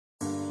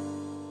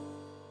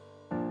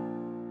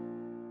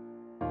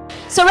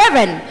So,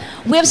 Reverend,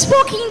 we have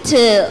spoken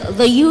to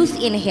the youth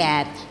in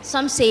here.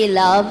 Some say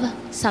love,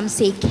 some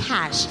say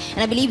cash,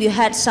 and I believe you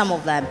heard some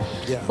of them.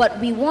 Yeah. But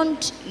we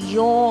want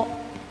your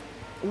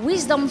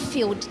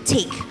wisdom-filled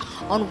take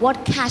on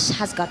what cash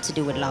has got to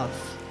do with love.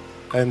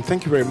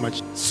 Thank you very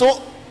much.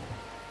 So,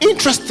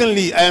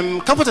 interestingly,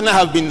 Comfort and I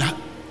have been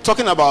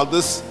talking about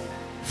this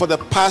for the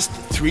past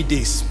 3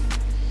 days.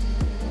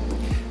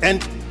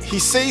 And he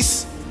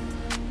says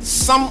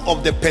some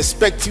of the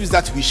perspectives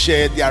that we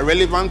share, they are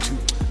relevant to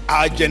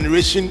our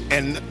generation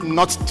and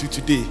not to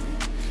today.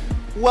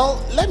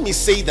 Well, let me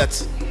say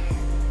that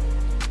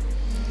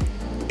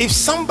if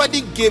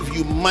somebody gave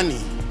you money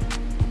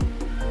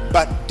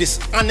but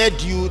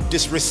dishonored you,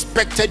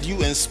 disrespected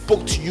you, and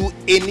spoke to you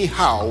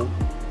anyhow,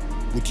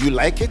 would you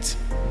like it?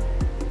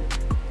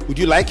 Would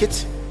you like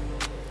it?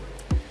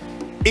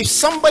 If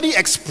somebody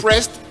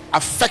expressed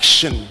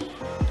affection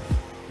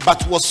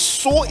but was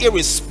so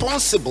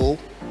irresponsible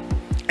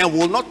and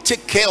will not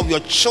take care of your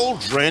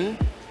children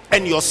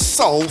and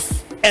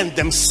yourself and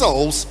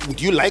themselves, would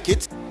you like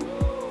it?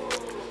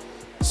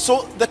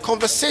 So the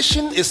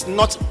conversation is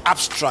not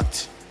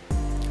abstract.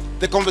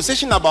 The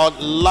conversation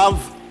about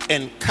love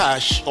and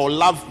cash, or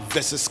love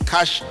versus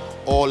cash,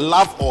 or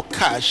love or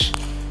cash,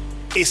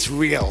 is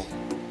real.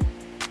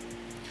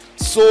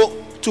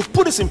 So to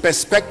put this in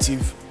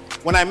perspective,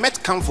 when I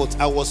met Comfort,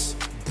 I was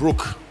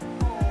broke.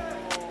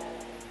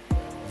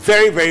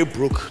 Very, very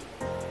broke.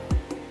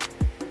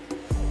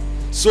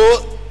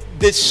 So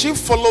did she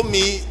follow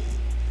me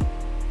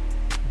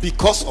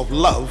because of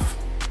love?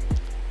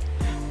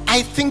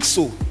 I think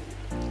so.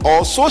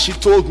 Or so she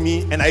told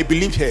me, and I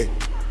believed her.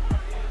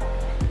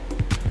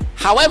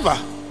 However,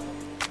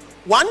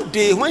 one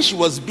day when she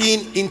was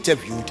being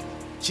interviewed,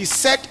 she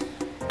said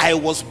I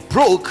was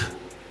broke,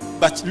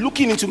 but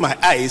looking into my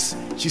eyes,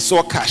 she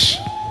saw cash.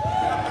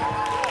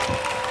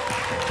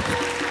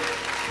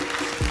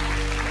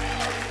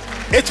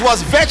 It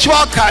was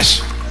virtual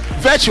cash.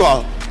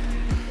 Virtual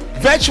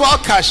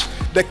cash.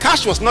 The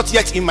cash was not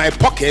yet in my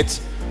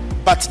pocket,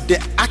 but the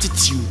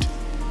attitude,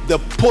 the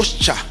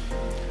posture,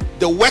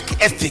 the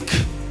work ethic,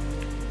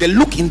 the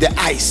look in the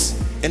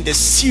eyes, and the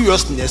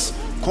seriousness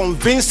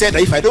convinced her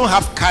that if I don't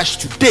have cash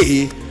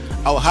today,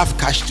 I'll have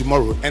cash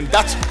tomorrow. And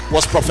that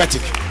was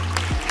prophetic.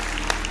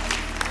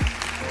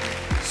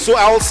 So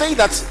I will say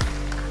that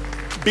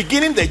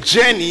beginning the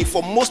journey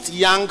for most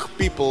young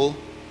people,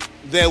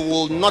 there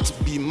will not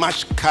be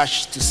much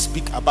cash to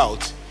speak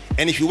about.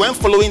 And if you weren't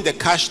following the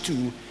cash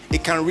too,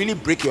 it can really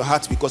break your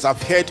heart, because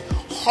I've heard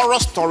horror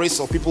stories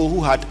of people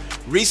who had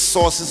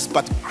resources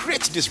but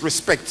great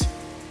disrespect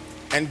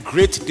and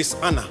great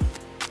dishonor.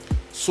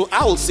 So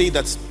I will say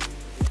that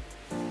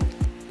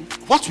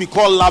what we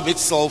call love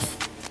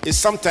itself is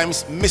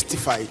sometimes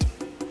mystified.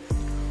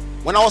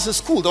 When I was in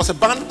school, there was a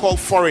band called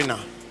Foreigner.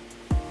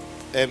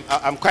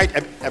 I'm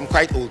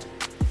quite old.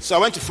 So I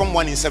went to Form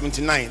 1 in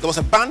 79. There was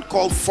a band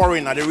called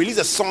Foreigner. They released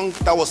a song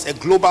that was a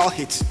global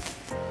hit.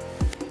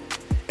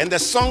 And the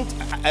song,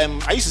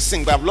 I used to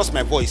sing, but I've lost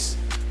my voice.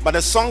 But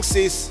the song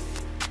says,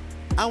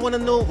 I want to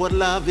know what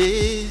love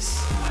is.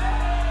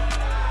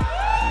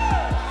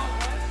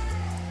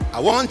 I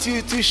want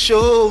you to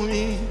show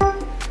me.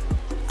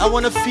 I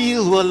want to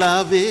feel what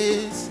love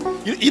is.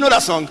 You know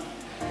that song?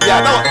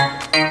 Yeah, that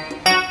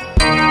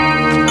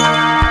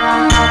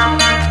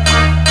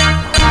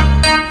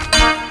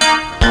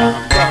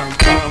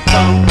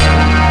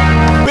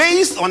one.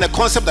 Based on the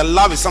concept that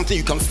love is something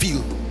you can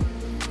feel.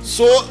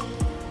 So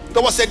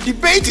there was a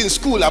debate in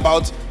school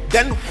about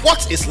then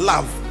what is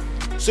love.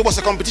 So it was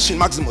a competition,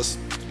 Maximus,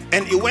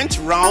 and it went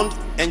round,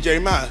 and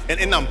Jeremiah and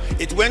Enam,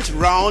 it went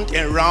round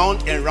and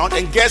round and round,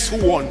 and guess who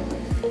won?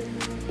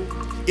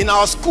 In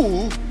our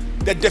school,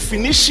 the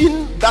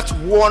definition that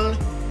won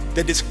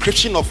the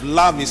description of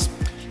love is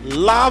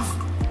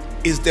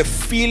the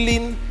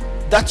feeling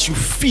that you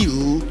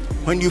feel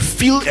when you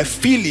feel a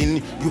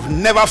feeling you've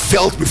never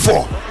felt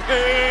before.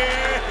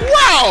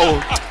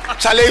 Wow!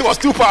 Charlie, it was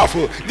too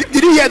powerful.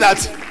 Did you hear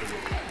that?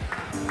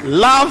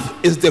 Love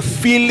is the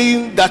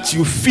feeling that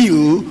you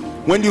feel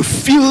when you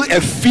feel a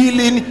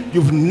feeling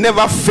you've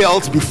never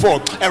felt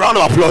before. A round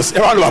of applause. A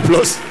round of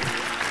applause.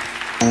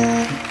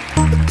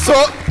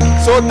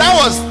 So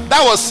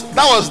that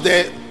was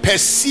the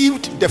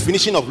perceived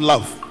definition of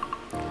love.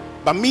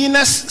 But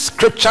Mina's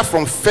scripture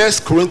from 1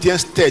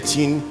 Corinthians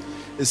 13,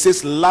 it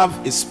says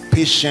love is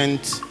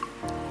patient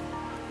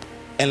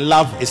and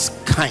love is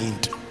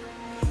kind.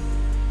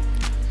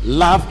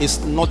 Love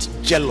is not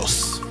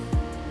jealous.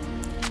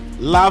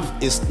 Love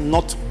is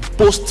not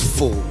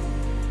boastful.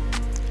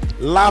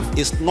 Love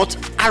is not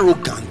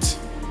arrogant.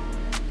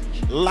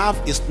 Love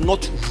is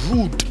not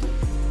rude.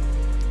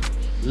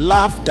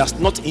 Love does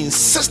not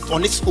insist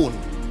on its own.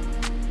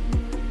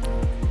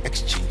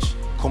 Exchange,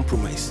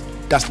 compromise,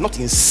 does not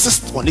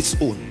insist on its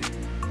own.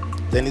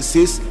 Then it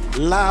says,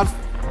 love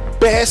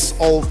bears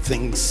all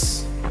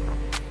things,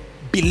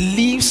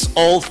 believes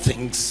all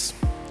things,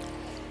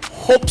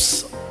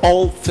 hopes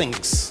all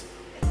things.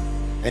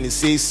 And it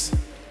says,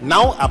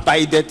 now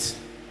abideth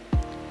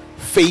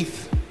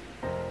faith,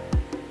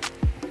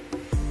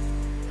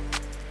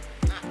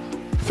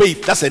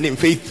 Faith, that's her name,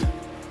 Faith.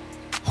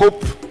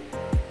 Hope.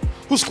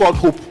 Who's called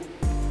Hope?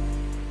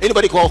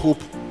 Anybody called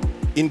Hope?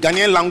 In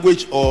Ghanaian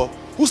language, or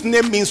whose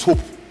name means hope?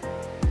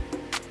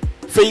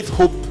 Faith,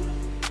 Hope.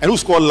 And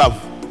who's called Love?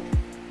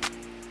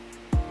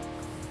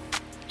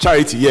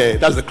 Charity, yeah,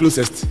 that's the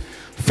closest.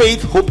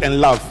 Faith, Hope, and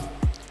Love.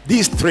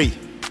 These three.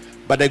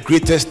 But the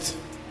greatest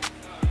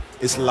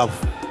is love.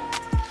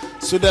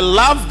 So the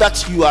love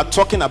that you are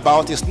talking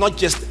about is not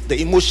just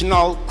the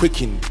emotional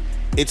quickening.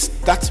 It's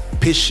that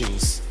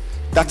patience,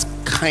 that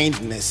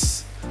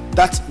kindness,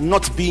 that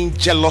not being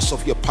jealous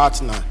of your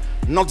partner,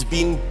 not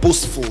being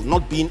boastful,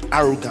 not being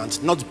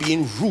arrogant, not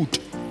being rude.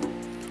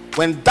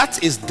 When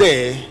that is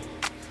there,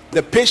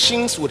 the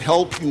patience would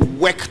help you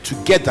work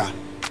together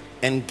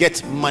and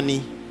get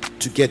money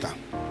together.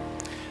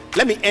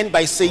 Let me end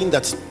by saying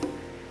that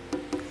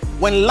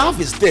when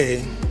love is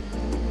there,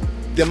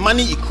 the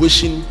money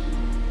equation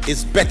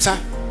is better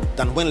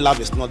than when love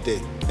is not there.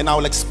 And I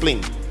will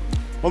explain.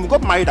 When we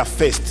got married at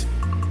first,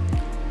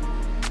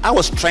 I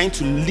was trying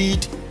to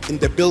lead in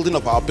the building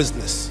of our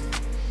business.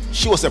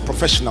 She was a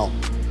professional.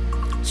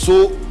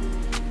 So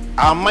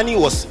our money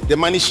was the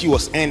money she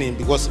was earning,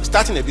 because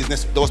starting a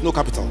business, there was no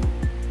capital.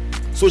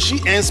 So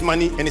she earns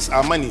money and it's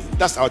our money.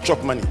 That's our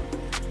chop money.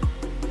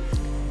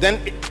 Then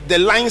the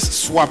lines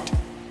swapped.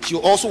 She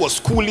also was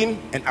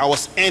schooling and I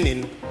was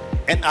earning.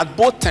 And at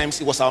both times,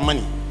 it was our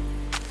money.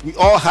 We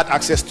all had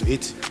access to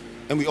it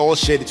and we all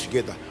shared it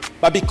together.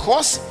 But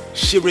because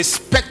she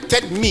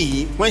respected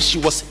me when she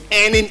was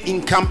earning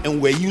income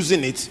and we're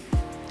using it,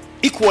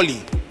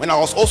 equally, when I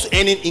was also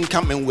earning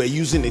income and we're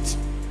using it,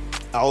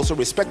 I also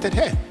respected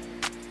her.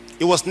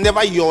 It was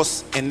never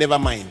yours and never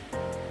mine.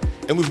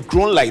 And we've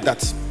grown like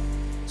that.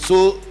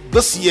 So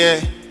this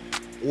year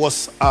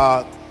was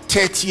our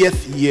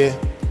 30th year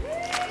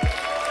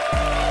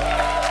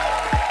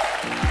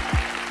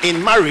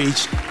in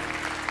marriage,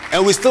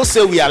 and we still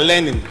say we are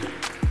learning.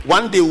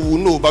 One day we will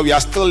know, but we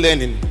are still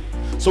learning.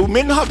 So we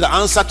may not have the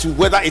answer to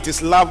whether it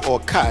is love or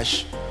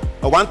cash,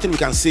 but one thing we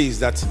can say is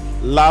that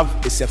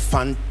love is a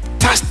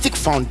fantastic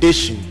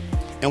foundation,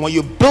 and when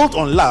you build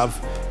on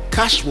love,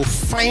 cash will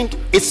find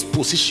its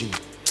position,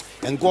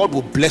 and God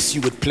will bless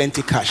you with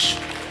plenty cash.